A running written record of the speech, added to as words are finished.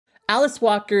Alice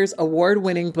Walker's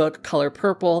award-winning book, Color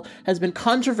Purple, has been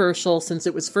controversial since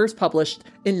it was first published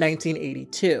in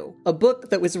 1982, a book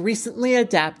that was recently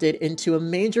adapted into a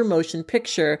major motion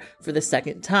picture for the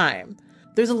second time.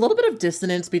 There's a little bit of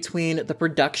dissonance between the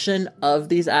production of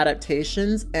these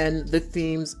adaptations and the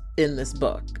themes in this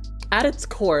book. At its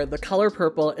core, The Color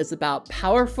Purple is about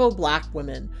powerful Black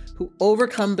women who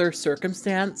overcome their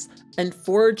circumstance and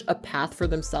forge a path for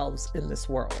themselves in this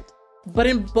world. But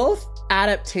in both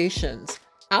adaptations,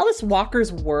 Alice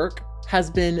Walker's work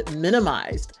has been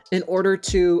minimized in order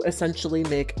to essentially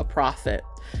make a profit.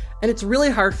 And it's really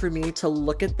hard for me to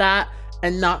look at that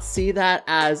and not see that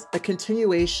as a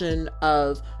continuation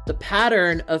of the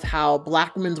pattern of how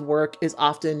Black women's work is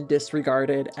often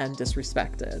disregarded and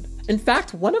disrespected. In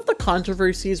fact, one of the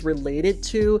controversies related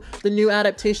to the new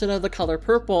adaptation of The Color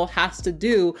Purple has to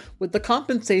do with the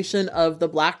compensation of the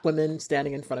Black women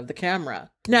standing in front of the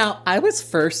camera. Now, I was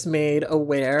first made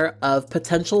aware of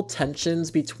potential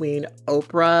tensions between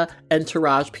Oprah and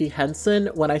Taraji P Henson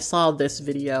when I saw this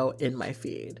video in my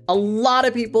feed. A lot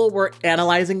of people were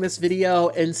analyzing this video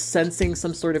and sensing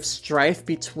some sort of strife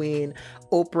between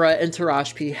Oprah and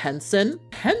Taraji P Henson.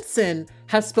 Henson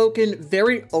has spoken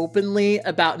very openly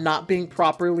about not being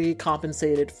properly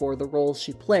compensated for the roles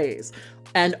she plays.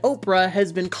 And Oprah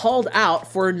has been called out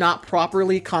for not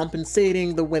properly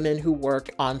compensating the women who work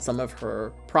on some of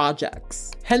her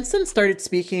projects. Henson started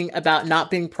speaking about not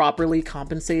being properly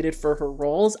compensated for her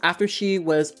roles after she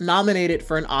was nominated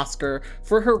for an Oscar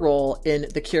for her role in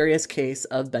The Curious Case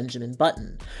of Benjamin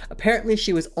Button. Apparently,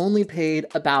 she was only paid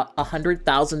about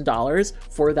 $100,000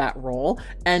 for that role,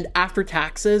 and after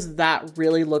taxes, that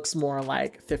really looks more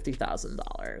like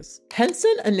 $50,000.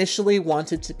 Henson initially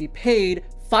wanted to be paid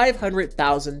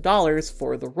 $500,000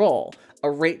 for the role,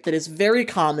 a rate that is very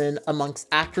common amongst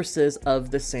actresses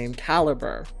of the same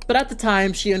caliber. But at the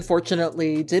time, she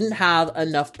unfortunately didn't have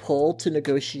enough pull to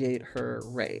negotiate her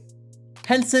rate.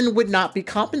 Henson would not be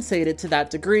compensated to that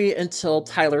degree until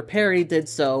Tyler Perry did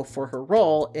so for her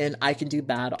role in I Can Do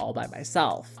Bad All By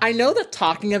Myself. I know that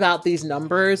talking about these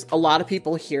numbers, a lot of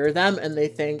people hear them and they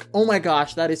think, oh my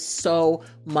gosh, that is so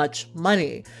much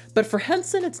money. But for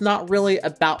Henson, it's not really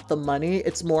about the money,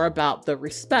 it's more about the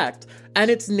respect.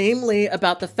 And it's namely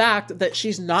about the fact that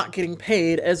she's not getting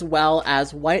paid as well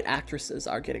as white actresses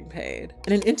are getting paid.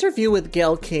 In an interview with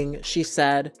Gayle King, she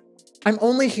said, "I'm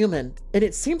only human, and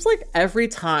it seems like every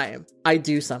time I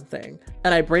do something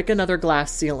and I break another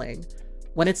glass ceiling,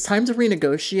 when it's time to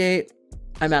renegotiate,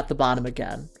 I'm at the bottom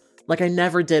again. Like I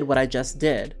never did what I just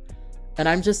did. And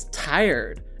I'm just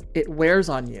tired. It wears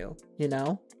on you, you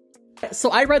know?"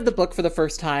 So I read the book for the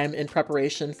first time in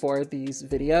preparation for these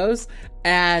videos,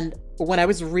 and when I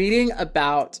was reading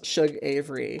about Shug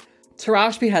Avery,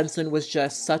 Taraji P Henson was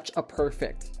just such a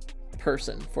perfect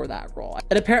person for that role.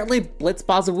 And apparently Blitz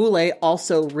Bazawule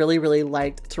also really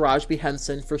liked Taraji P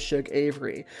Henson for Shug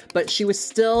Avery, but she was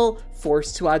still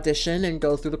forced to audition and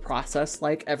go through the process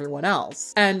like everyone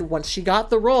else. And once she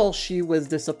got the role, she was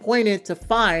disappointed to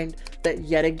find that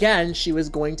yet again, she was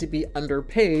going to be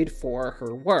underpaid for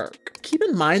her work. Keep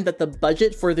in mind that the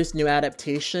budget for this new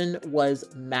adaptation was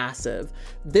massive.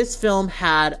 This film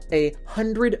had a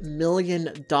 $100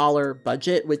 million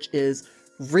budget, which is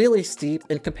really steep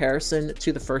in comparison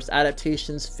to the first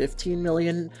adaptation's $15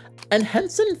 million. And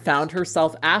Henson found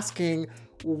herself asking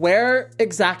where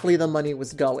exactly the money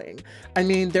was going. I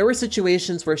mean, there were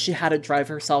situations where she had to drive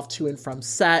herself to and from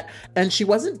set, and she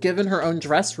wasn't given her own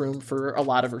dress room for a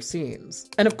lot of her scenes.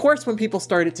 And of course, when people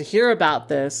started to hear about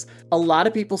this, a lot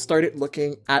of people started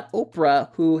looking at Oprah,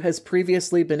 who has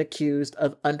previously been accused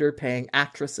of underpaying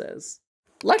actresses.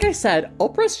 Like I said,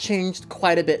 Oprah's changed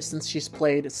quite a bit since she's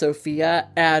played Sophia,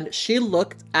 and she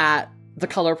looked at The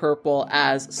Color Purple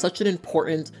as such an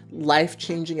important,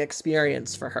 life-changing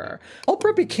experience for her.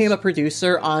 Oprah became a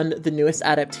producer on the newest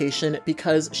adaptation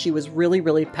because she was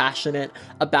really passionate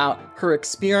about her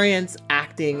experience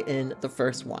acting in the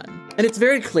first one. And it's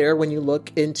very clear when you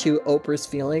look into Oprah's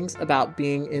feelings about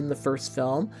being in the first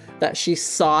film that she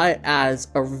saw it as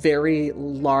a very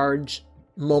large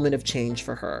moment of change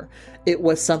for her. It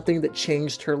was something that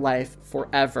changed her life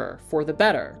forever, for the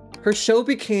better. Her show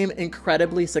became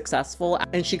incredibly successful,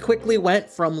 and she quickly went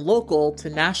from local to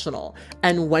national.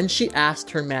 And when she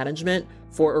asked her management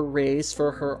for a raise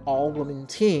for her all-woman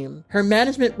team, her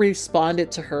management responded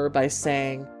to her by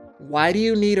saying, "Why do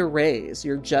you need a raise?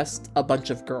 You're just a bunch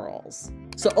of girls."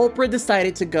 So Oprah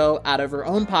decided to go out of her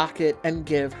own pocket and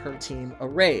give her team a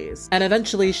raise. And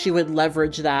eventually she would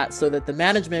leverage that so that the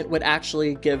management would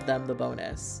actually give them the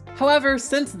bonus. However,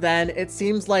 since then, it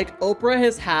seems like Oprah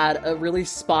has had a really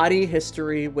spotty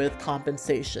history with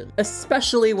compensation,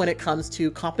 especially when it comes to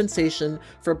compensation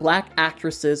for Black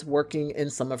actresses working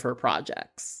in some of her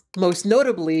projects. Most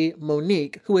notably,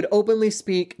 Monique, who would openly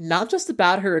speak not just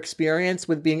about her experience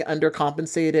with being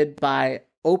undercompensated by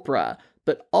Oprah,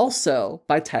 but also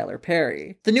by Tyler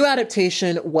Perry. The new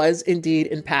adaptation was indeed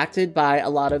impacted by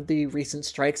a lot of the recent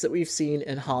strikes that we've seen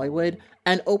in Hollywood,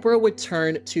 and Oprah would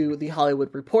turn to The Hollywood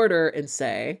Reporter and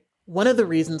say, "One of the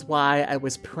reasons why I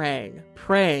was praying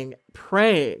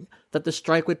that the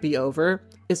strike would be over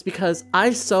is because I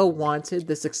so wanted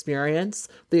this experience,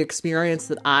 the experience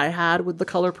that I had with The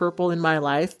Color Purple in my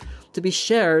life, to be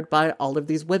shared by all of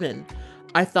these women.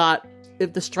 I thought,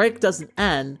 if the strike doesn't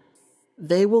end,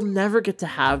 they will never get to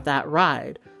have that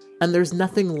ride. And there's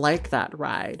nothing like that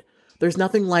ride. There's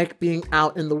nothing like being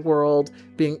out in the world,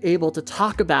 being able to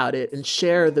talk about it and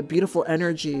share the beautiful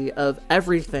energy of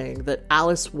everything that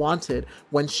Alice wanted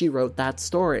when she wrote that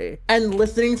story." And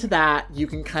listening to that, you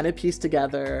can kind of piece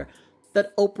together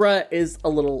that Oprah is a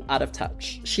little out of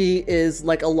touch. She is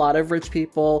like a lot of rich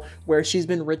people, where she's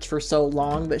been rich for so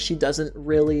long that she doesn't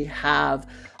really have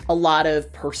a lot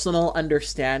of personal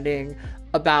understanding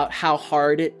about how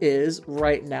hard it is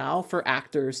right now for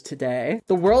actors today.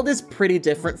 The world is pretty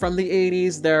different from the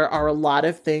 80s. There are a lot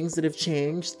of things that have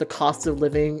changed. The cost of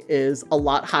living is a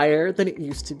lot higher than it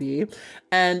used to be.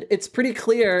 And it's pretty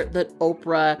clear that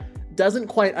Oprah doesn't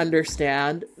quite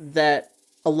understand that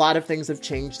a lot of things have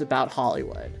changed about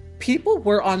Hollywood. People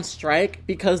were on strike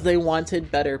because they wanted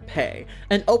better pay.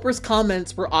 And Oprah's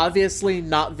comments were obviously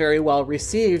not very well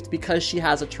received because she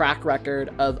has a track record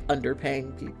of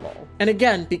underpaying people. And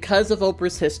again, because of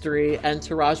Oprah's history and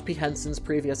Taraji P Henson's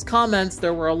previous comments,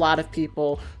 there were a lot of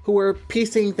people who were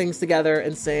piecing things together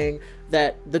and saying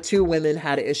that the two women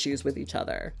had issues with each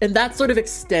other. And that sort of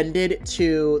extended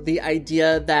to the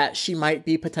idea that she might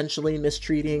be potentially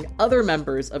mistreating other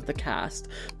members of the cast.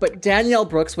 But Danielle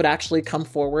Brooks would actually come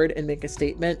forward and make a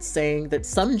statement saying that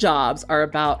some jobs are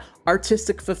about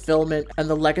artistic fulfillment and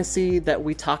the legacy that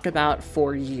we talk about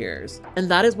for years.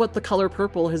 And that is what The Color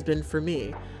Purple has been for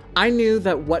me. I knew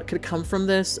that what could come from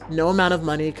this, no amount of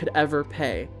money could ever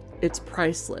pay. It's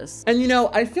priceless. And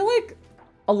I feel like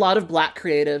a lot of Black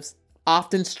creatives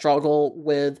often struggle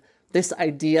with this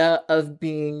idea of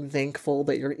being thankful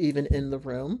that you're even in the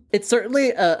room. It's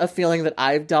certainly a feeling that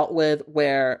I've dealt with,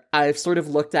 where I've sort of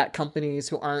looked at companies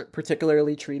who aren't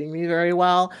particularly treating me very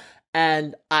well,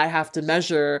 and I have to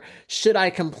measure, should I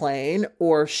complain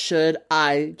or should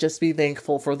I just be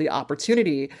thankful for the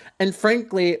opportunity? And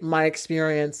frankly, my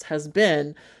experience has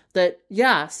been that,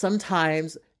 yeah,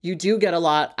 sometimes you do get a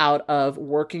lot out of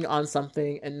working on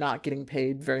something and not getting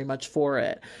paid very much for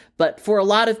it. But for a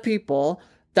lot of people,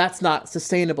 that's not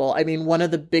sustainable. I mean, one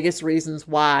of the biggest reasons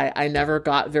why I never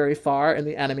got very far in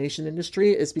the animation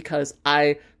industry is because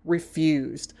I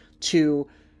refused to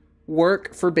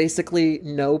work for basically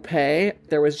no pay.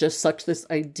 There was just such this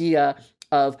idea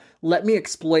of, let me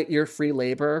exploit your free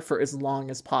labor for as long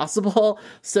as possible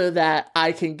so that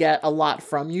I can get a lot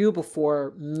from you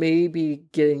before maybe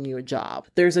getting you a job.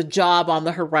 There's a job on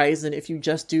the horizon if you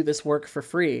just do this work for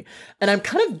free. And I'm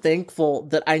kind of thankful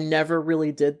that I never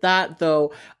really did that,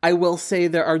 though I will say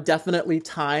there are definitely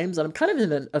times, and I'm kind of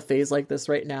in a phase like this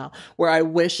right now, where I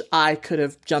wish I could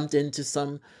have jumped into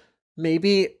some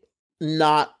maybe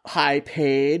not high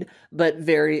paid, but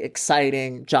very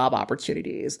exciting job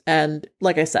opportunities. And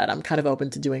like I said, I'm kind of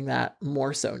open to doing that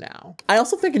more so now. I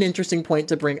also think an interesting point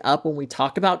to bring up when we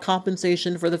talk about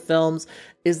compensation for the films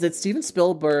is that Steven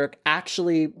Spielberg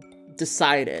actually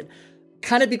decided,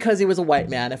 kind of because he was a white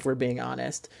man, if we're being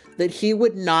honest, that he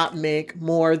would not make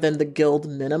more than the guild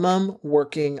minimum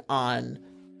working on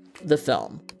the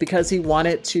film because he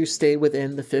wanted to stay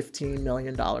within the $15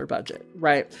 million budget,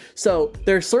 right? So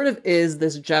there sort of is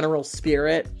this general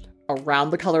spirit around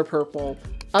The Color Purple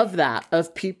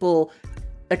of people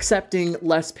accepting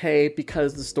less pay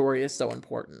because the story is so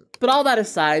important. But all that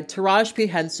aside, Taraji P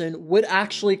Henson would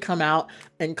actually come out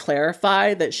and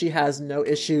clarify that she has no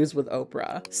issues with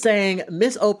Oprah, saying,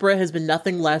 "Miss Oprah has been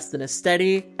nothing less than a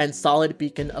steady and solid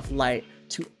beacon of light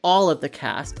to all of the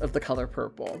cast of The Color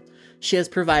Purple. She has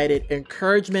provided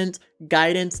encouragement,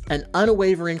 guidance, and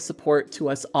unwavering support to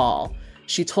us all.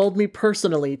 She told me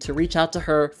personally to reach out to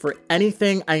her for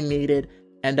anything I needed,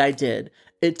 and I did.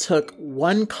 It took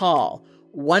one call,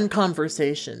 one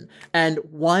conversation, and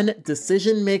one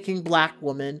decision-making Black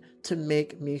woman to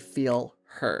make me feel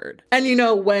heard. And you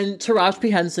know, when Taraji P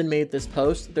Henson made this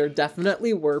post, there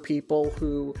definitely were people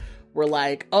who were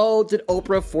like, oh, did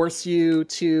Oprah force you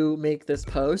to make this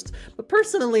post? But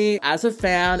personally, as a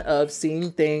fan of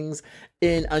seeing things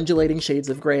in undulating shades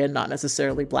of gray and not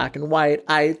necessarily black and white,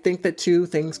 I think that two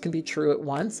things can be true at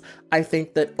once. I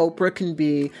think that Oprah can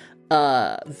be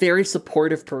a very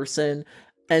supportive person,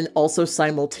 and also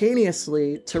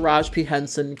simultaneously, Taraji P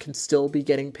Henson can still be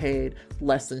getting paid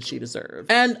less than she deserves.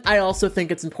 And I also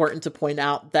think it's important to point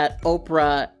out that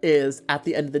Oprah is, at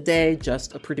the end of the day,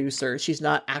 just a producer. She's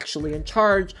not actually in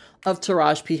charge of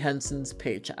Taraji P Henson's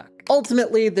paycheck.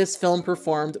 Ultimately, this film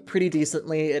performed pretty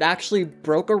decently. It actually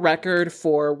broke a record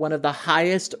for one of the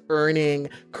highest earning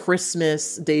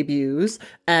Christmas debuts,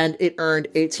 and it earned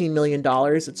 $18 million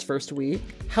its first week.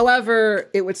 However,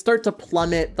 it would start to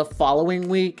plummet the following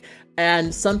week,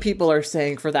 and some people are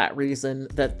saying for that reason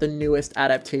that the newest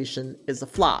adaptation is a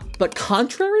flop. But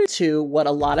contrary to what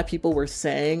a lot of people were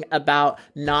saying about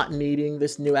not needing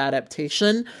this new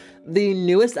adaptation, the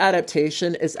newest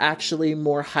adaptation is actually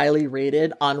more highly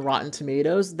rated on Rotten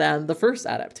Tomatoes than the first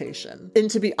adaptation. And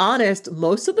to be honest,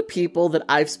 most of the people that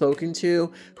I've spoken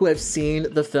to who have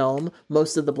seen the film,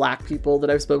 most of the Black people that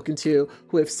I've spoken to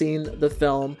who have seen the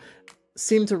film,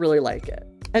 seem to really like it.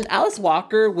 And Alice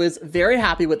Walker was very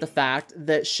happy with the fact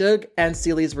that Suge and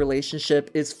Celie's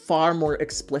relationship is far more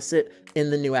explicit in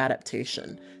the new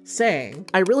adaptation, saying,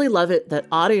 I really love it that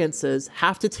audiences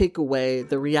have to take away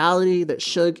the reality that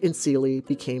Suge and Celie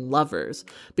became lovers,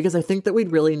 because I think that we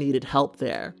really needed help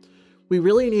there. We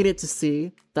really needed to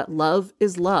see that love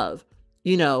is love.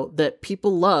 You know, that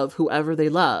people love whoever they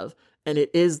love, and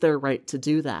it is their right to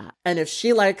do that. And if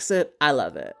she likes it, I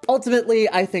love it. Ultimately,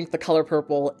 I think The Color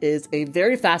Purple is a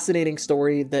very fascinating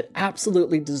story that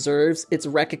absolutely deserves its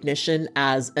recognition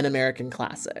as an American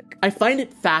classic. I find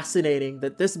it fascinating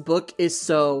that this book is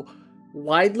so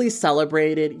widely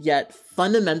celebrated, yet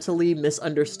fundamentally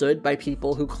misunderstood by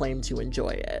people who claim to enjoy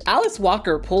it. Alice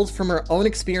Walker pulled from her own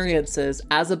experiences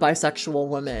as a bisexual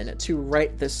woman to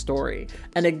write this story.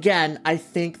 And again, I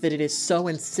think that it is so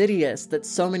insidious that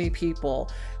so many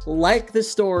people like the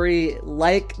story,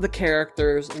 like the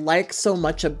characters, like so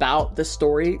much about the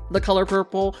story, The Color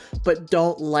Purple, but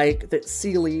don't like that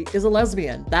Celie is a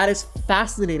lesbian. That is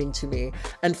fascinating to me.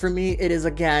 And for me, it is,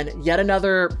 again, yet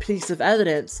another piece of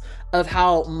evidence of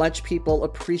how much people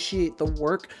appreciate the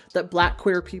work that Black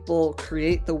queer people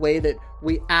create, the way that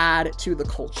we add to the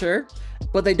culture,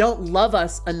 but they don't love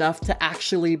us enough to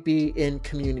actually be in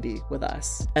community with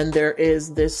us. And there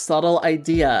is this subtle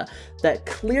idea that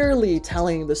clearly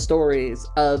telling the stories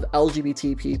of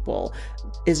LGBT people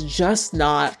is just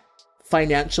not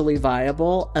financially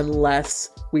viable unless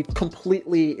we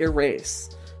completely erase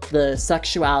the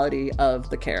sexuality of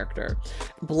the character.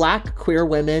 Black queer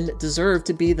women deserve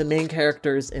to be the main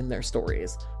characters in their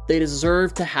stories. They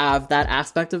deserve to have that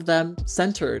aspect of them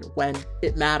centered when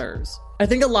it matters. I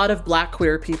think a lot of Black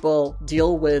queer people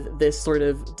deal with this sort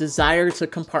of desire to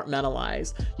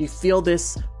compartmentalize. You feel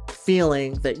this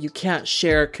feeling that you can't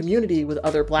share community with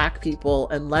other Black people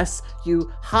unless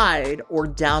you hide or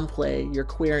downplay your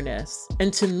queerness.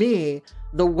 And to me,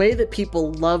 the way that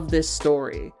people love this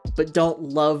story, but don't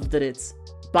love that it's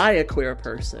by a queer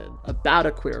person, about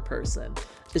a queer person,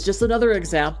 is just another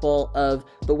example of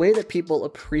the way that people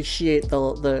appreciate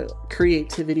the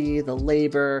creativity, the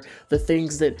labor, the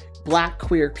things that Black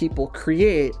queer people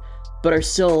create, but are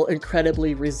still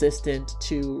incredibly resistant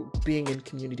to being in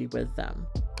community with them.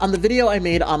 On the video I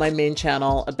made on my main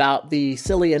channel about the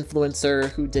silly influencer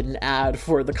who did an ad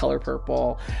for The Color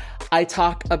Purple, I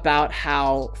talk about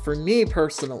how, for me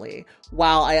personally,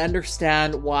 while I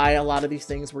understand why a lot of these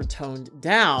things were toned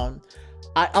down,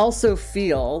 I also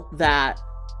feel that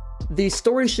these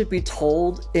stories should be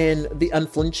told in the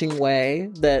unflinching way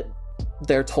that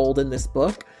they're told in this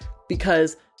book,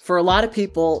 because for a lot of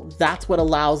people, that's what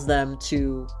allows them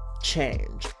to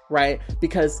change, right?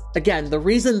 Because again, the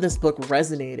reason this book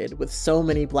resonated with so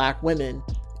many Black women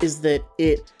is that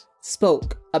it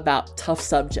spoke about tough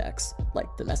subjects like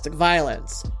domestic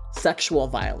violence, sexual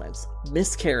violence,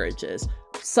 miscarriages,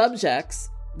 subjects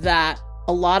that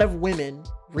a lot of women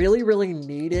really, really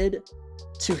needed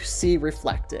to see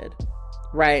reflected,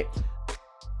 right?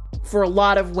 For a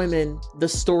lot of women, the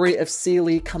story of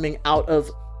Celie coming out of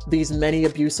these many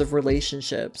abusive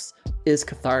relationships is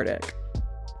cathartic.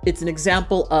 It's an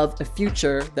example of a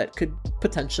future that could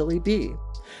potentially be.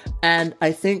 And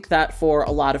I think that for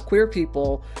a lot of queer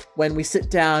people, when we sit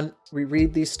down, we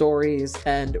read these stories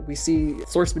and we see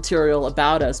source material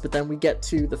about us, but then we get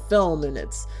to the film and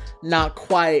it's not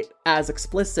quite as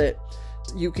explicit,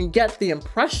 you can get the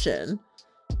impression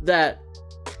that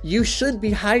you should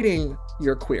be hiding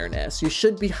your queerness. You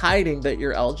should be hiding that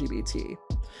you're LGBT.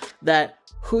 That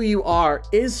who you are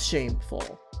is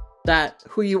shameful. That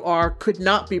who you are could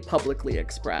not be publicly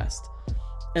expressed.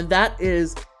 And that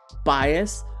is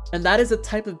bias. And that is a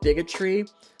type of bigotry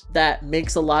that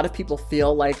makes a lot of people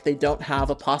feel like they don't have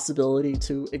a possibility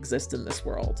to exist in this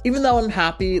world. Even though I'm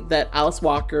happy that Alice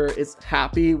Walker is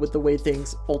happy with the way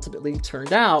things ultimately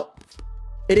turned out,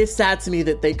 it is sad to me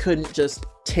that they couldn't just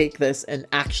take this and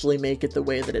actually make it the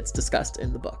way that it's discussed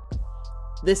in the book.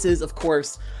 This is, of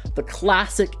course, the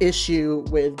classic issue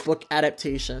with book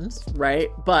adaptations, right?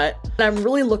 But I'm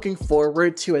really looking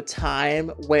forward to a time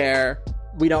where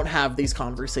we don't have these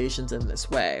conversations in this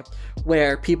way,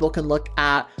 where people can look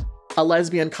at a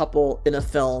lesbian couple in a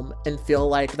film and feel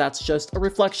like that's just a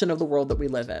reflection of the world that we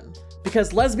live in.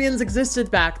 Because lesbians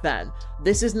existed back then.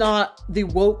 This is not the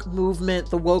woke movement,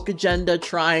 the woke agenda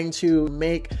trying to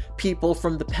make people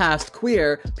from the past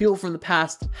queer. People from the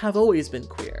past have always been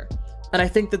queer. And I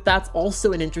think that that's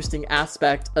also an interesting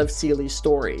aspect of Celie's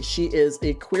story. She is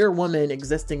a queer woman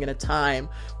existing in a time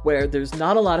where there's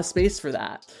not a lot of space for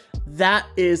that. That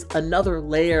is another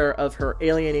layer of her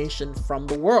alienation from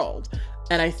the world.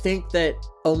 And I think that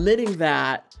omitting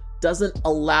that doesn't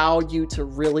allow you to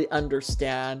really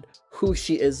understand who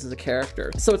she is as a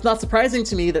character. So it's not surprising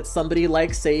to me that somebody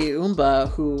like Seumba,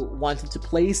 who wanted to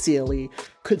play Celie,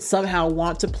 could somehow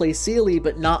want to play Celie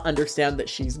but not understand that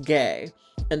she's gay.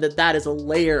 And that is a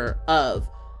layer of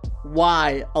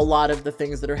why a lot of the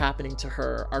things that are happening to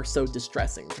her are so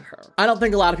distressing to her. I don't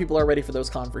think a lot of people are ready for those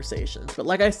conversations, but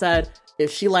like I said,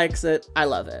 if she likes it, I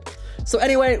love it. So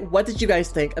anyway, what did you guys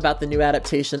think about the new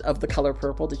adaptation of The Color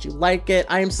Purple? Did you like it?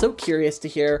 I am so curious to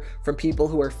hear from people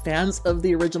who are fans of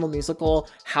the original musical,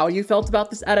 how you felt about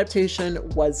this adaptation.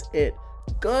 Was it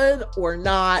good or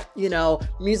not? You know,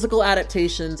 musical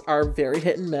adaptations are very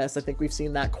hit and miss. I think we've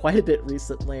seen that quite a bit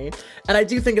recently. And I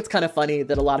do think it's kind of funny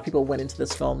that a lot of people went into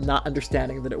this film not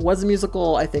understanding that it was a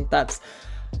musical. I think that's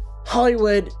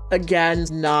Hollywood, again,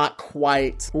 not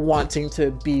quite wanting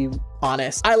to be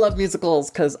honest. I love musicals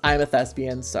because I'm a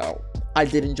thespian, so I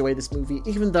did enjoy this movie,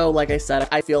 even though, like I said,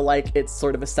 I feel like it's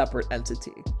sort of a separate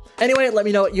entity. Anyway, let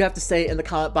me know what you have to say in the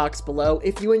comment box below.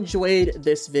 If you enjoyed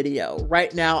this video,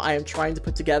 right now I am trying to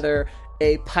put together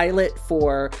a pilot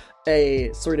for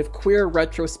a sort of queer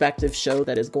retrospective show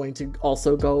that is going to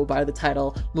also go by the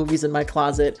title Movies in My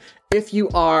Closet. If you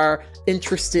are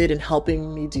interested in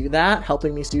helping me do that,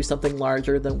 helping me do something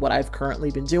larger than what I've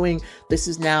currently been doing, this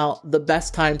is now the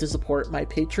best time to support my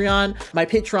Patreon. My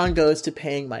Patreon goes to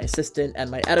paying my assistant and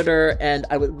my editor, and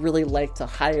I would really like to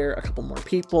hire a couple more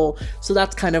people. So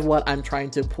that's kind of what I'm trying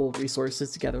to pull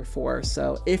resources together for.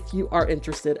 So if you are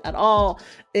interested at all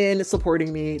in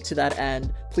supporting me to that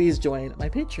end, please join my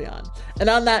Patreon. And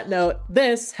on that note,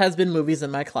 this has been Movies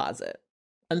in My Closet.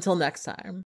 Until next time.